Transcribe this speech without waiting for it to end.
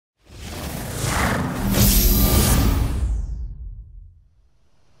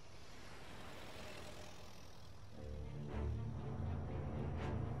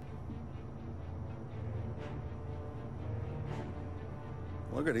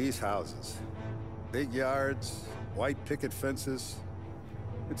Look at these houses. Big yards, white picket fences.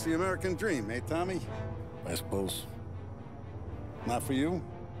 It's the American dream, eh, Tommy? I suppose. Not for you?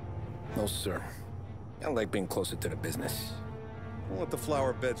 No, sir. I like being closer to the business. Don't let the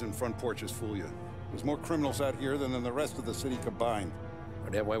flower beds and front porches fool you. There's more criminals out here than in the rest of the city combined.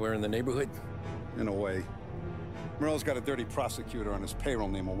 Is that why we're in the neighborhood? In a way. Merle's got a dirty prosecutor on his payroll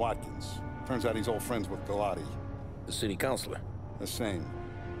named Watkins. Turns out he's old friends with Galati. The city councilor? The same.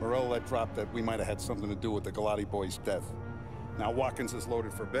 Morello let drop that we might have had something to do with the Galati boy's death. Now Watkins is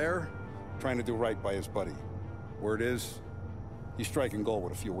loaded for bear, trying to do right by his buddy. Word is, he's striking gold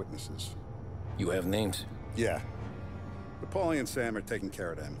with a few witnesses. You have names? Yeah. But Paulie and Sam are taking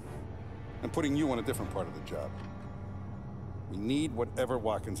care of them. I'm putting you on a different part of the job. We need whatever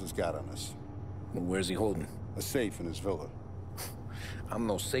Watkins has got on us. Well, where's he holding? A safe in his villa. I'm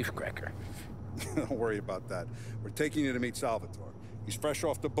no safecracker. Don't worry about that. We're taking you to meet Salvatore. He's fresh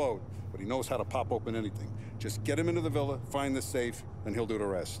off the boat, but he knows how to pop open anything. Just get him into the villa, find the safe, and he'll do the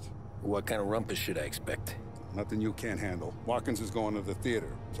rest. What kind of rumpus should I expect? Nothing you can't handle. Watkins is going to the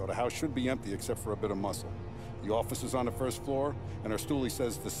theater, so the house should be empty except for a bit of muscle. The office is on the first floor, and our stoolie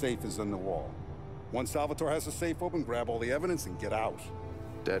says the safe is in the wall. Once Salvatore has the safe open, grab all the evidence and get out.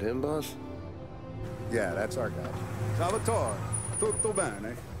 That him, boss? Yeah, that's our guy. Salvatore, tutto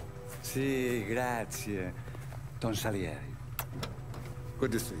bene? Sì, grazie, Don Salieri.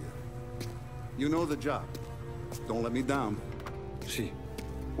 Good to see you. You know the job. Don't let me down. Sì,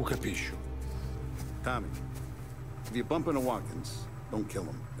 ho capisco. Tommy, if you bump into Watkins, don't kill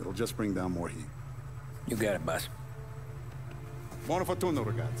him. It'll just bring down more heat. You got it, boss. Buona fortuna,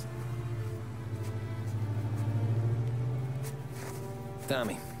 ragazzi.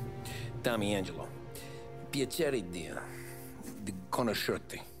 Tommy Angelo. Piacere di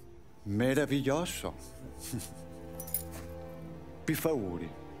conoscerti. Meraviglioso. Per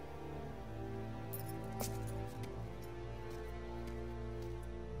favore.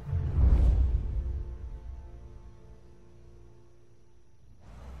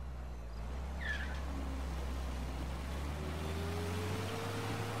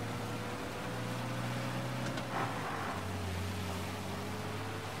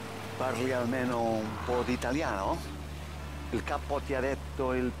 Parli almeno un po' di italiano? Il capo ti ha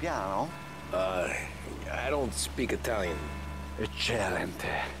detto il piano? I don't speak Italian. Eccellente.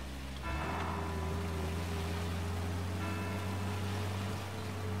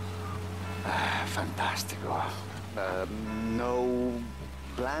 Fantastico. No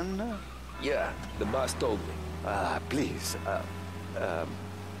plan? Yeah, the boss told me. Please,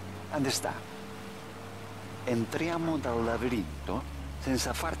 understand. Entriamo dal labirinto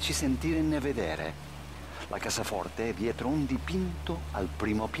senza farci sentire né vedere. La cassaforte è dietro un dipinto al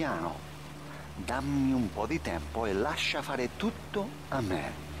primo piano. Dammi un po' di tempo e lascia fare tutto a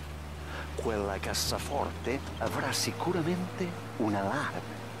me. Quella cassaforte avrà sicuramente un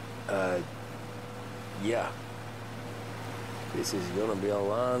allarme. Yeah. This is gonna be a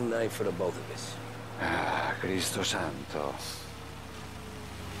long night for the both of us. Cristo santo.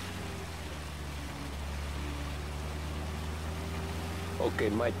 Okay,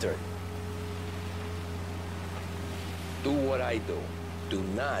 my turn. Do what I do. Do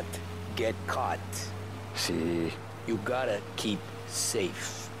not get caught. Sì. You gotta keep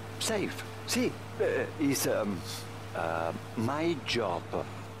safe. Safe? Sì. Is my job.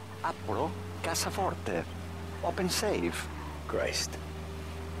 Apro cassaforte. Open safe. Christ.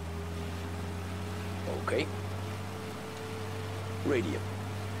 Okay. Radio.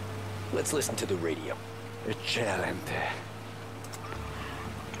 Let's listen to the radio. Eccellente.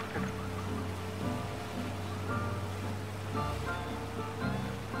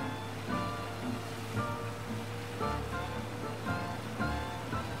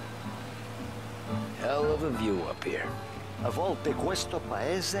 Hell of a view up here. A volte questo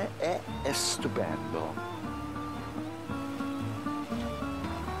paese è stupendo.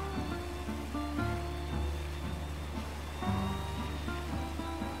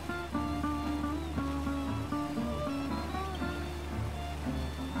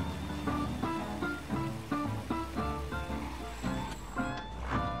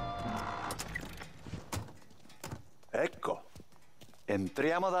 Ecco,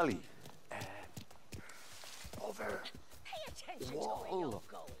 entriamo da lì. Over. Wall.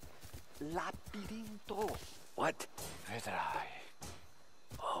 Labirinto. What? Vedrai.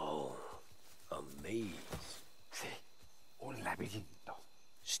 Oh, a maze. Sì, un labirinto.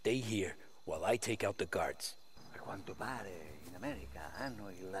 Stay here while I take out the guards. A quanto pare in America hanno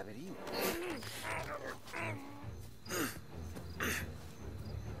il labirinto.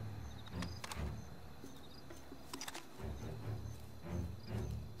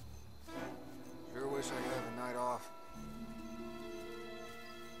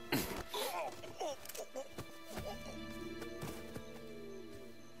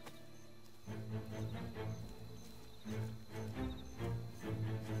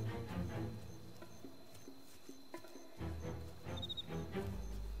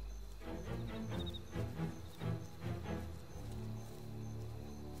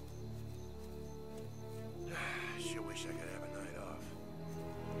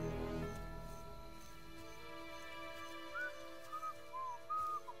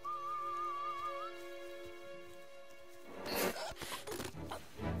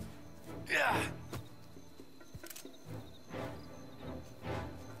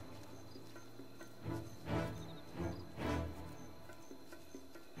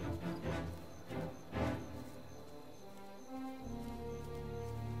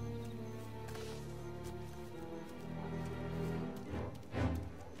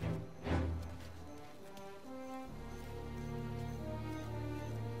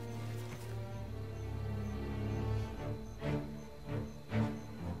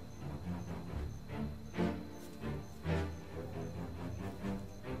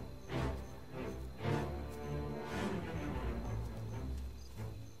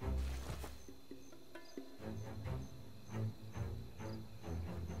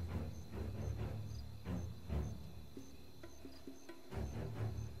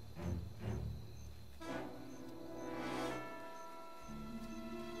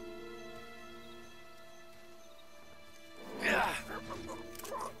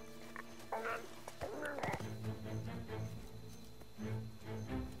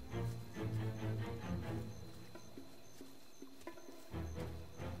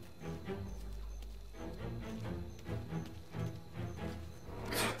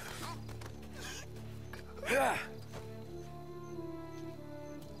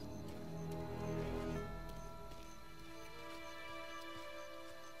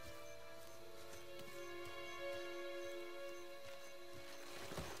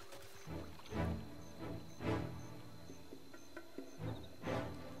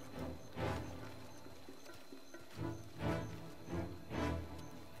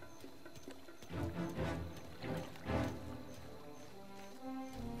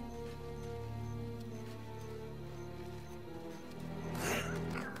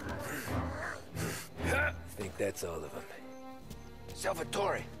 that's all of them.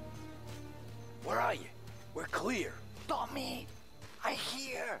 Salvatore, Where are you? We're clear. Tommy, I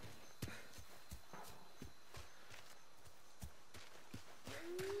hear.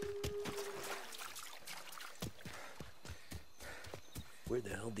 Where the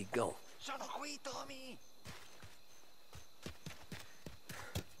hell did he go? Sono qui, Tommy.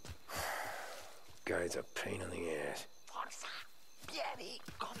 Guy's a pain in the ass. Forza, vieni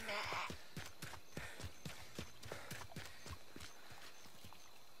con me.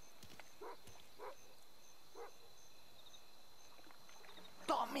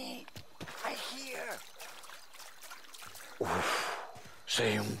 Tommy, I hear.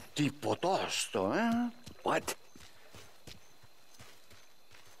 Sei un tipo tosto, eh? What?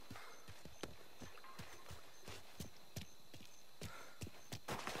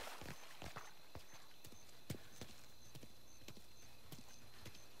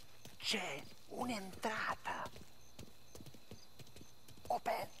 C'è un'entrata.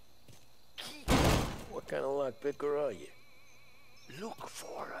 Open. Key. What kind of lockpicker are you? Look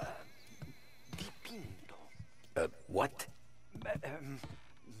for dipinto. What?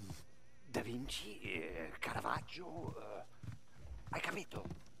 Da Vinci, Caravaggio. Hai capito?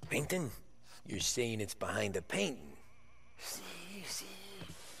 Painting? You're saying it's behind the painting? Sì, sì.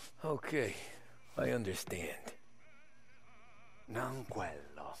 Okay, I understand. Non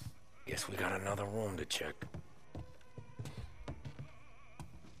quello. Guess we got another room to check.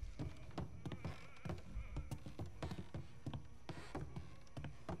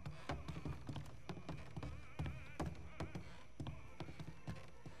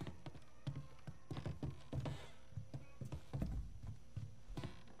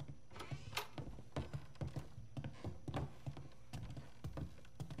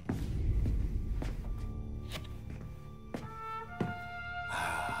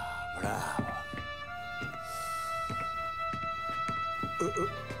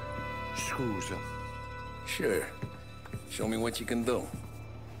 Scusa. Sure. Show me what you can do.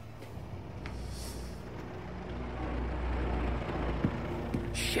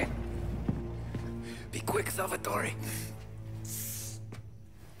 Shit. Be quick, Salvatore.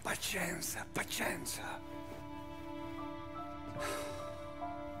 Pazienza, pazienza.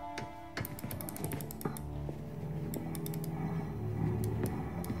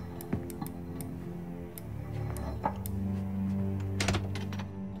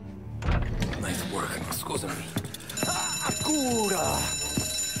 Nice work. Scusami. Cura!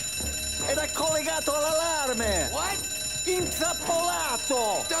 Ed è collegato all'allarme! What?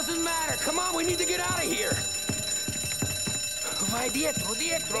 Intrappolato! Doesn't matter. Come on, we need to get out of here. Vai dietro,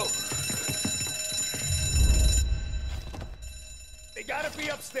 dietro. They gotta be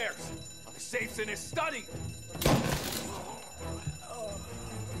upstairs. The safe's in his study.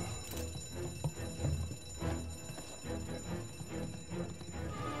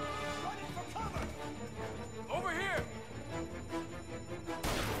 Running for cover! Over here!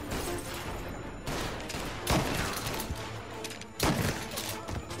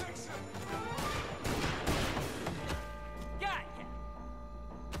 Got ya!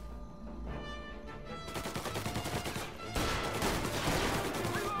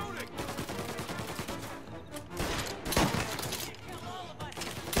 Reloading!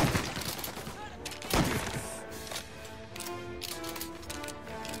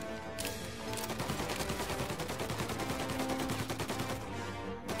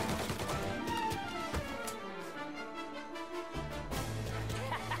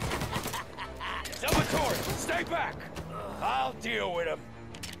 Salvatore, stay back! I'll deal with him.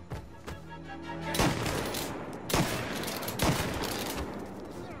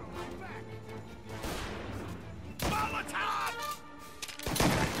 Molotov!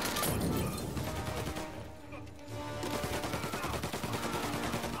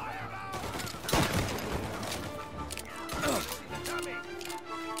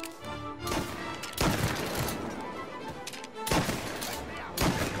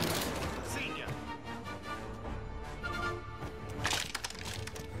 Senior.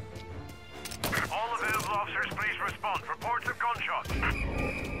 All available officers, please respond. Reports of gunshots.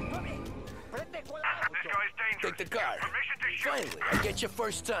 Prende This quell'auto! guy's dangerous. Take the car. Permission to shoot. Finally, I get your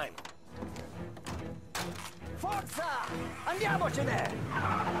first time. Forza! Andiamocene!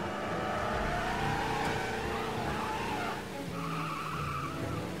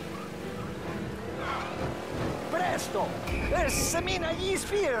 Presto! Semina gli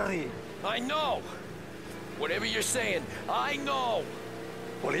sbirri! I know. Whatever you're saying, I know.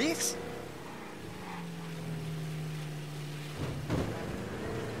 Police?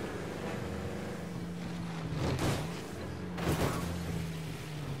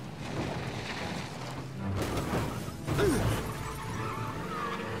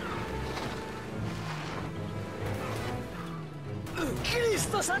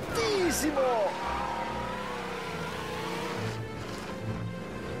 Cristo Santissimo!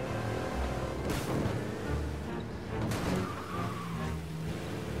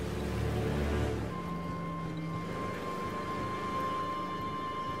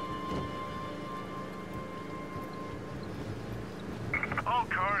 All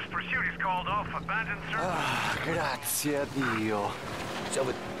cars, pursuit is called off. Abandon search. Ah, grazie a Dio.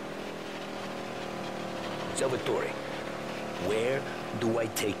 Salvatore, where do I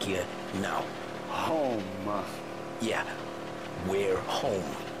take you now? Home. Yeah, where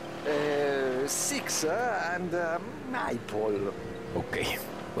home? 6 and Maple. Okay,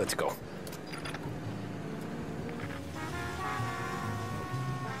 let's go.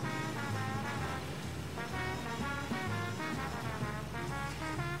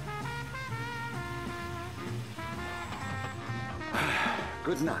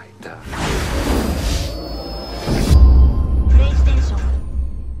 Good night. PlayStation